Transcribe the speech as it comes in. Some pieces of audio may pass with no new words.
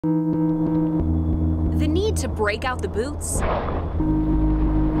The need to break out the boots.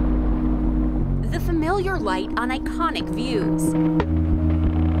 The familiar light on iconic views.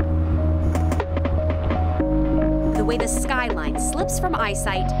 The way the skyline slips from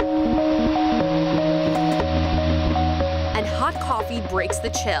eyesight. And hot coffee breaks the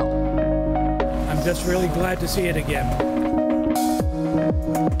chill. I'm just really glad to see it again.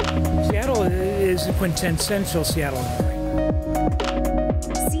 Seattle is the quintessential Seattle.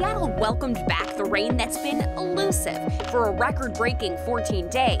 Seattle welcomed back the rain that's been elusive for a record-breaking 14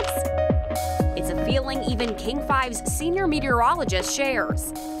 days. It's a feeling even King 5's senior meteorologist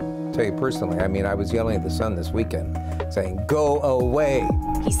shares. I'll tell you personally, I was yelling at the sun this weekend, saying, "Go away."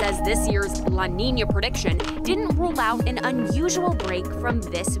 He says this year's La Niña prediction didn't rule out an unusual break from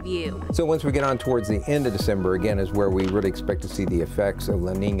this view. So once we get on towards the end of December, again, is where we really expect to see the effects of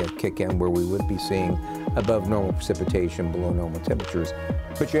La Niña kick in, where we would be seeing above normal precipitation, below normal temperatures.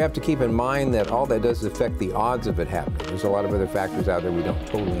 But you have to keep in mind that all that does is affect the odds of it happening. There's a lot of other factors out there we don't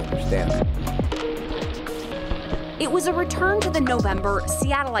totally understand. It was a return to the November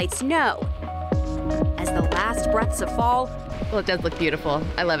Seattleites know. As the last breaths of fall, well, it does look beautiful.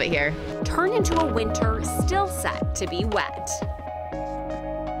 I love it here. Turn into a winter still set to be wet.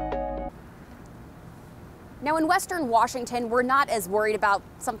 Now in Western Washington, we're not as worried about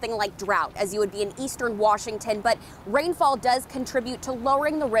something like drought as you would be in Eastern Washington, but rainfall does contribute to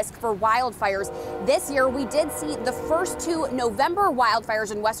lowering the risk for wildfires. This year, we did see the first 2 November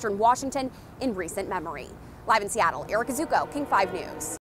wildfires in Western Washington in recent memory. Live in Seattle, Erica Zucco, King 5 News.